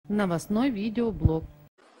Новостной видеоблог.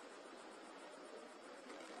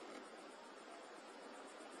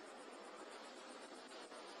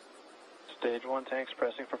 Stage 1 tanks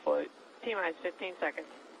pressing for flight. T-minus 15 seconds.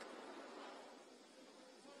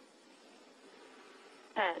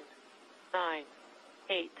 10, 9,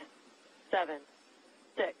 8, 7,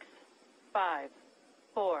 6, 5,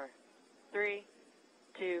 4, 3,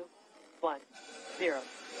 2, 1, 0.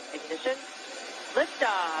 Ignition.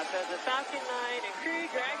 Liftoff of the Falcon 9 and Crew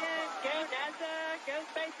Dragon. Go NASA, go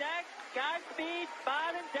SpaceX, Godspeed,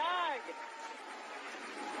 Bob and Doug.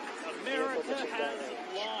 America has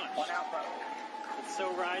launched. It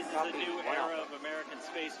so rises a new era of American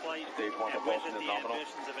spaceflight, and with it the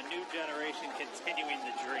ambitions of a new generation continuing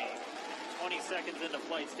the dream. 20 seconds into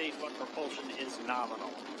flight, stage 1 propulsion is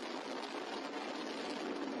nominal.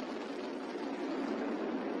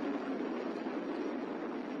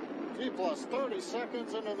 Plus 30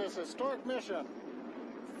 seconds into this historic mission.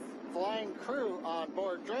 Flying crew on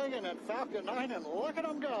board Dragon and Falcon 9, and look at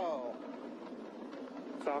them go.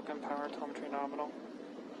 Falcon power telemetry nominal.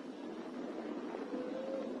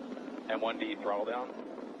 M1D throttle down.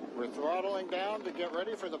 We're throttling down to get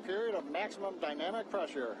ready for the period of maximum dynamic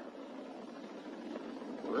pressure.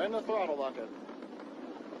 We're in the throttle bucket.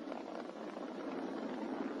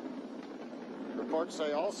 Reports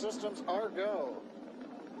say all systems are go.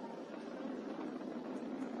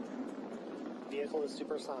 Vehicle is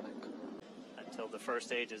supersonic. Until the first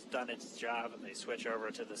stage has done its job and they switch over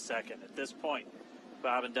to the second. At this point,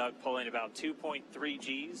 Bob and Doug pulling about 2.3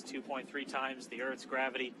 Gs, 2.3 times the Earth's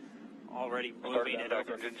gravity, already moving at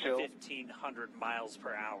over 1,500 miles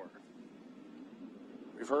per hour.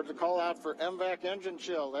 We've heard the call out for MVAC engine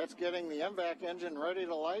chill. That's getting the MVAC engine ready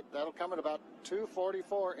to light. That'll come at about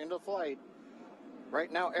 2:44 into flight.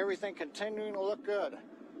 Right now, everything continuing to look good.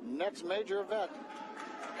 Next major event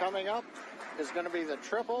coming up is going to be the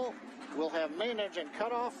triple. We'll have main engine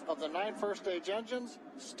cutoff of the 9 first stage engines,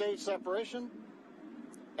 stage separation,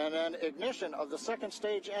 and then ignition of the second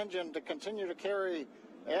stage engine to continue to carry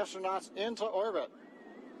astronauts into orbit.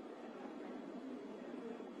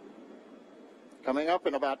 Coming up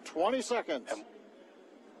in about 20 seconds.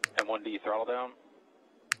 M1D throttle down.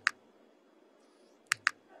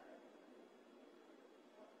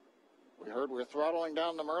 We heard we're throttling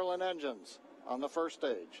down the Merlin engines on the first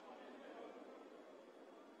stage.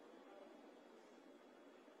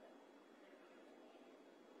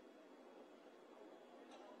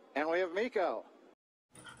 And we have MECO.